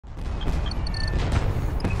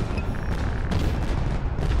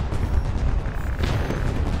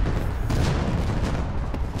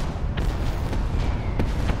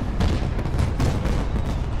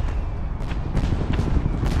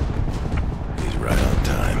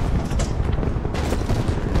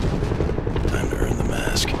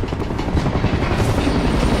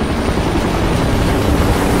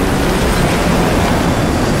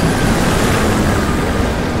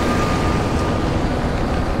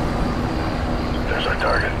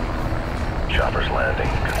target. Chopper's landing.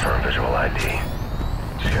 Confirm visual ID.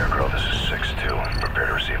 Scarecrow, this is 6-2. Prepare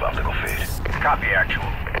to receive optical feed. Copy, actual.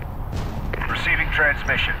 Receiving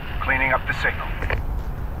transmission. Cleaning up the signal.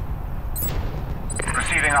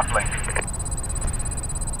 Receiving uplink.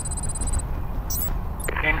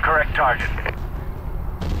 Incorrect target.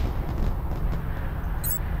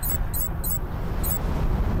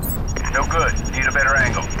 No good. Need a better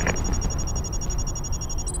angle.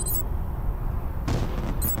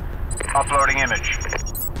 Uploading image.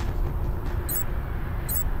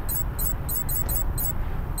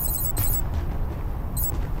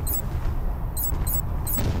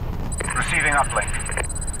 Receiving uplink.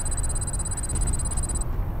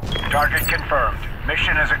 Target confirmed.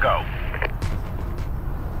 Mission is a go.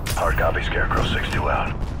 Hard copy, Scarecrow 6-2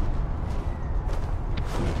 out.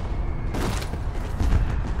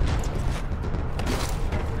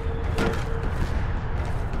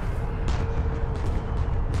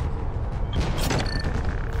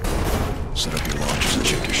 Set up your launchers and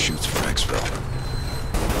check your chutes for exfil.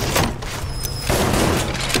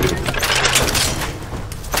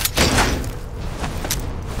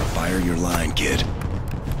 Fire your line, kid.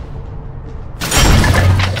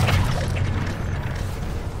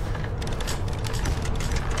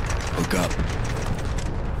 Hook up.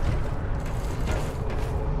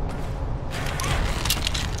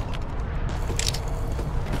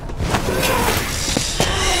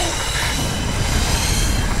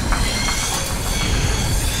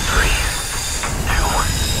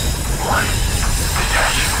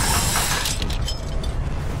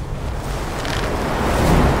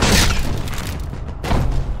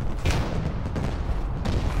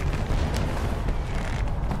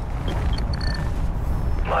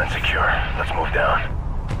 Line secure. Let's move down.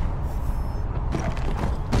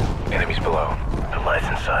 Enemies below. The lights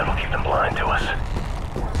inside will keep them blind to us.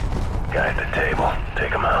 Guy at the table.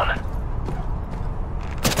 Take him out.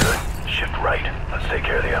 Good. Shift right. Let's take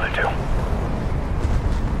care of the other two.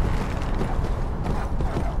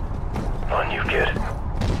 On you, kid.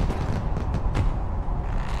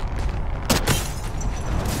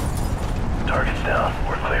 Target's down.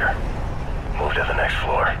 We're clear. Move to the next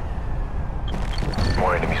floor.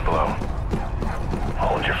 More enemies below.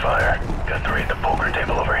 Hold your fire. Got 3 at the poker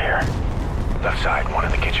table over here. Left side, 1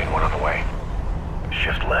 in the kitchen, 1 on the way.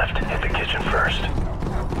 Shift left, hit the kitchen first.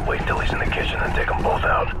 Wait until he's in the kitchen, then take them both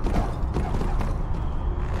out.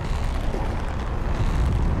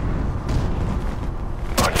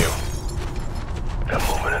 On you. Got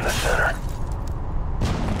movement in the center.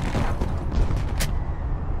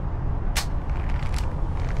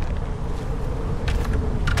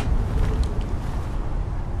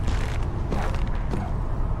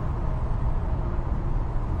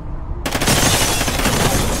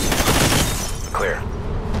 Clear.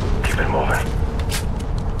 Keep it moving.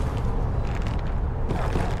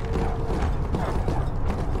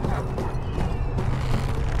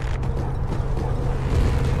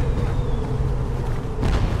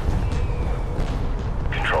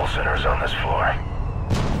 Control center is on this floor.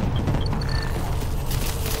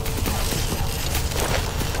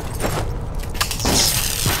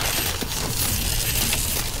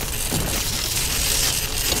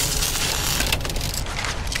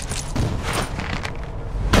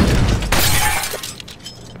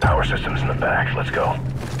 Power systems in the back. Let's go.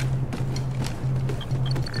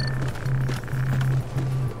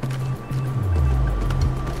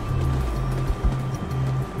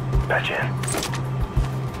 Patch in.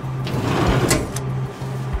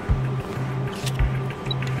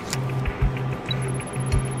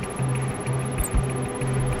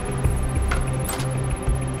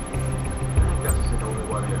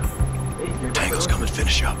 Tango's coming,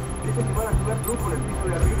 finish up.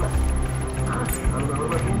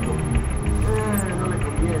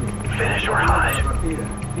 Finish or hide.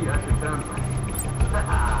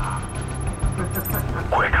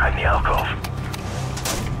 Quick, hide in the alcove.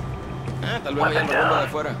 Tal vez vayan robando de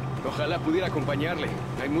afuera. Ojalá pudiera acompañarle.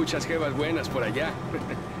 Hay muchas jevas buenas por allá.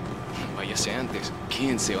 Váyase antes.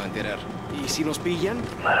 ¿Quién se va a enterar? ¿Y si nos pillan? Let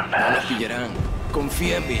him No pass. nos pillarán.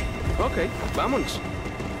 Confía en mí. Ok, vámonos.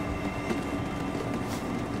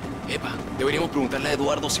 Epa, deberíamos preguntarle a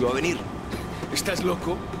Eduardo si va a venir. ¿Estás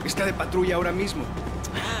loco? Está de patrulla ahora mismo.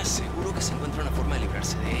 Ah, seguro que se encuentra una forma de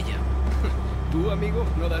librarse de ella. Tú, amigo,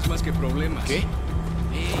 no das más que problemas. ¿Qué?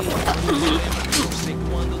 No sé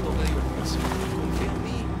cuándo toca divertirse. Confía en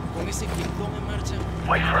mí. Con ese ping-pong en marcha.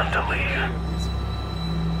 Wait for him to leave.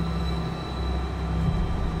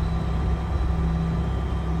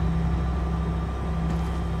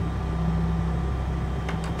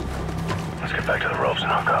 Let's get back to the ropes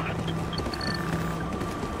and hook up.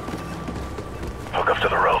 Hook up to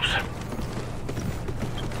the ropes.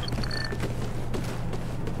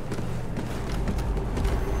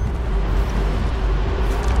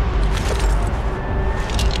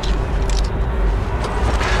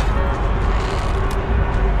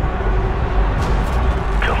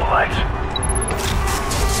 Kill the lights.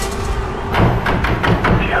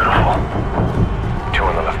 Beautiful. 2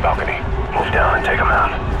 on the left balcony. Move down and take them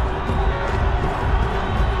out.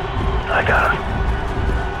 I got him.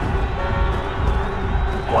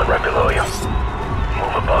 1 right below you.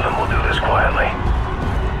 Move above and we'll do this quietly.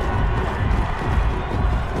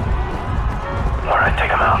 Alright,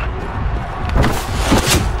 take him out.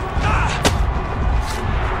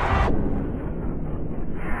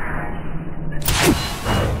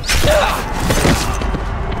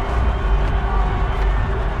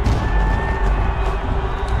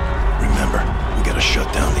 Remember, we gotta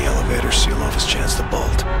shut down the elevator, seal off his chance to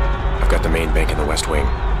bolt. I've got the main bank in the West Wing.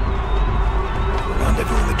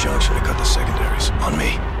 Rendezvous in the junction to cut the secondaries. On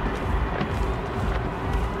me.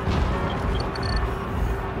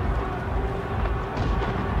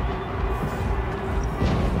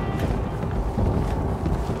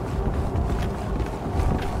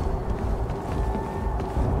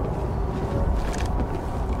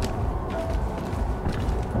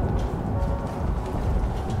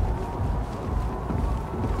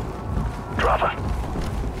 Drop him.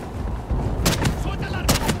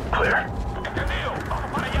 Clear.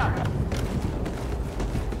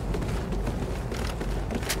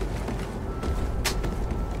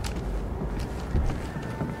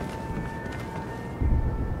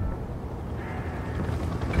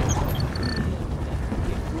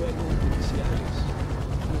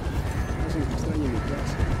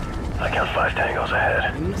 I count 5 tangos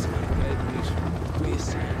ahead.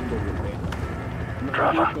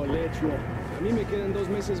 Drop him. A mí me quedan 2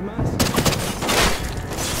 meses más.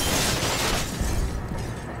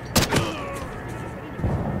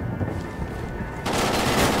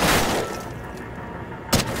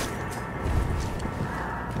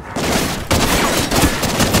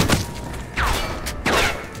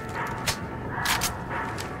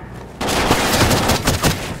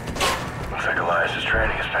 Looks like Elias's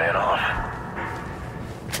training is paying off.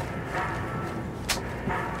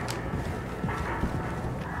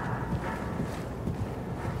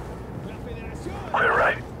 Clear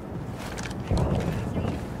right.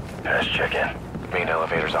 Pass check-in. Main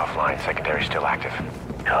elevator's offline, secondary still active.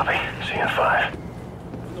 Copy. See you in 5.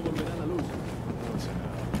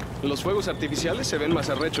 Los fuegos artificiales se ven más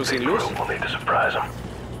arrechos sin luz. We'll need to surprise them.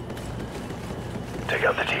 Take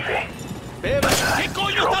out the TV. ¡Beba! ¿Qué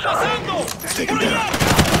coño está pasando? Take him down.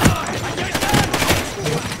 ¡Allá están!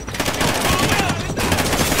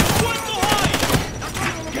 ¿Cuántos hay?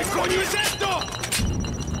 ¿Qué coño es esto?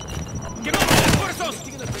 ¡Que manden refuerzos!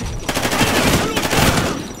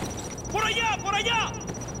 ¡Por allá! ¡Por allá!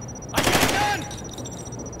 ¡Allá están!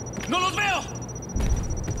 ¡No los veo!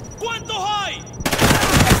 ¿Cuántos hay?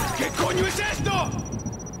 ¿Qué coño es esto?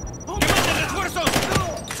 ¡Que manden refuerzos!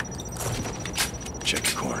 Check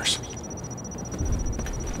your corners.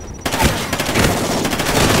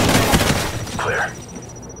 Clear.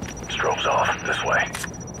 Strobes off. This way.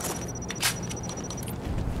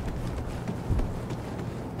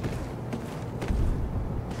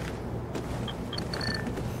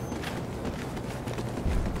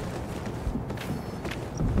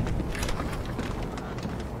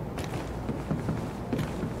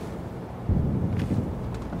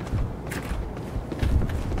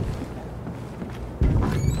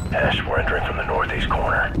 Ash, we're entering from the northeast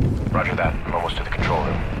corner. Roger that. I'm almost to the control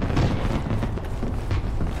room.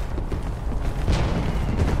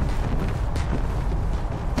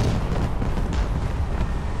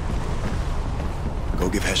 Go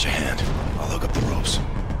give Hesh a hand. I'll hook up the ropes.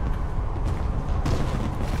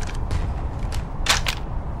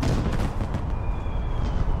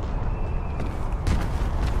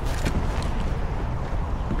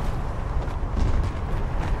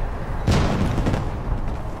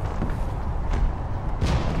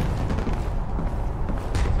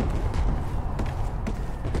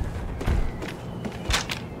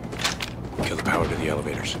 Kill the power to the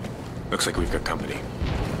elevators. Looks like we've got company.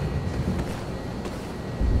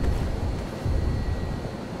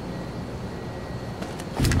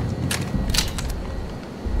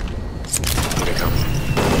 Here they come.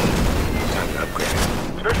 Time to upgrade.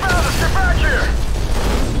 They found us! Get back here!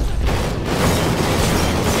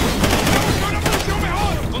 ¡Contacto enemigo!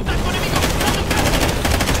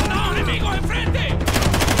 ¡No, enemigo enfrente!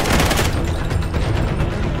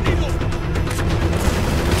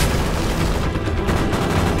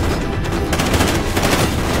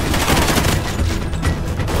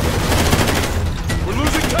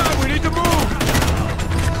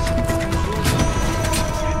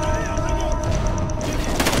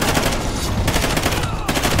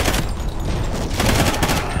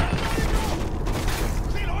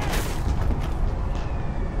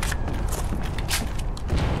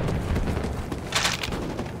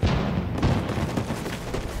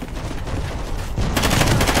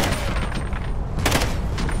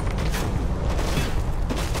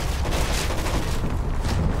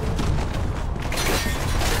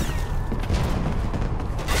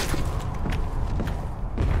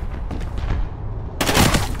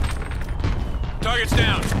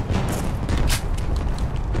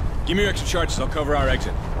 Give me your extra charges, I'll cover our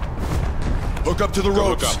exit. Hook up to the Go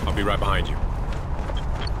ropes. hook up. I'll be right behind you.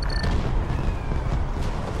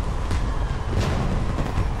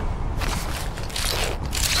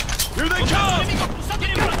 Here they come!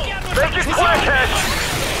 Make it quick, Hesh!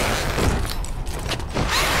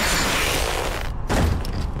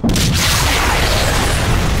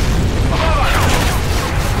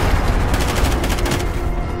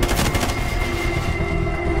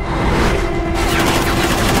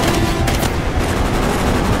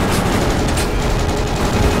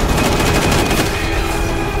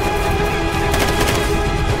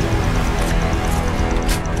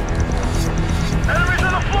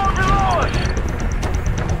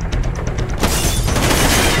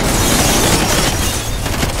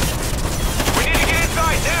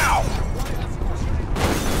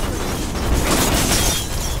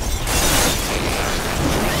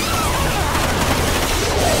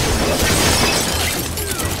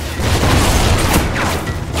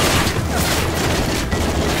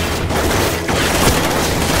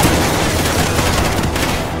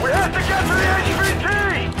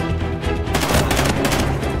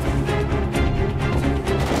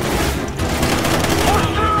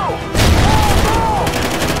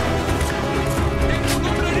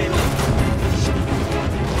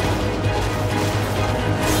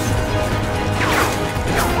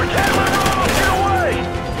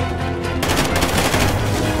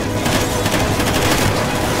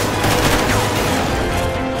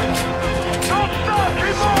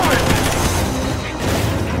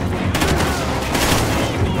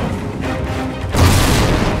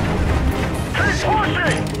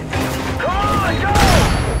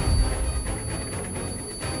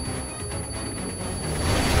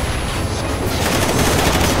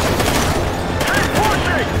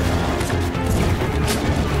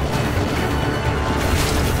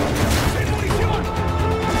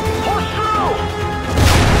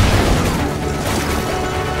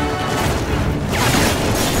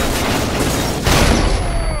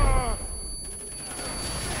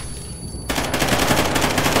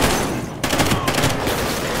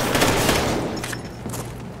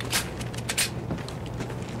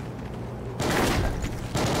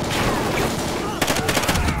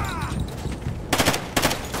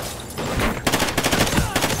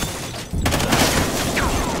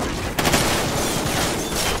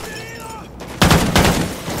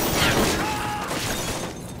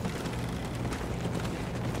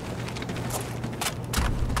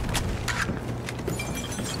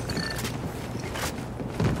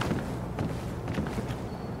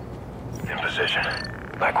 Position.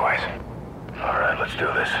 Likewise. All right, let's do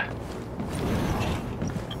this.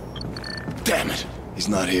 Damn it. He's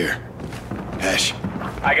not here. Hesh.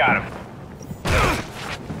 I got him.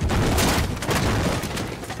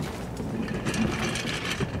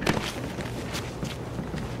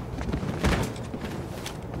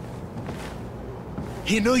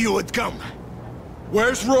 He knew you would come.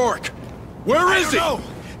 Where's Rourke? Where is he? No,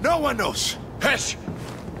 no one knows. Hesh!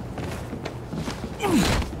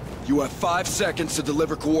 You have 5 seconds to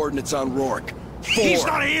deliver coordinates on Rourke. 4, He's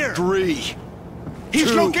not here! 3,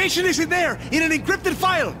 His 2. location isn't there, in an encrypted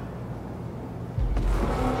file!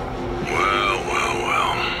 Well.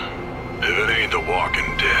 If it ain't the Walking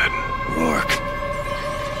Dead, Rourke.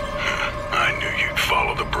 I knew you'd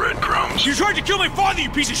follow the breadcrumbs. You tried to kill my father, you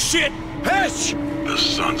piece of shit! Hesh! The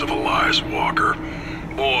sons of Elias Walker.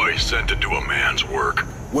 Boy sent to do a man's work.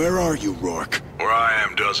 Where are you, Rourke? Where I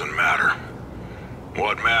am doesn't matter.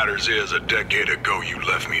 What matters is, a decade ago you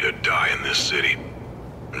left me to die in this city.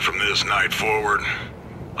 And from this night forward,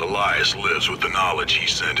 Elias lives with the knowledge he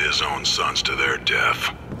sent his own sons to their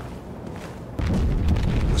death.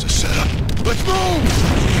 It was a setup. Let's move!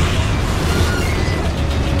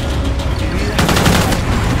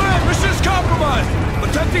 Man, mission's compromised!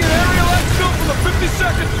 Attempting an aerial exfil from the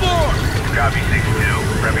 52nd floor! Copy 6-2.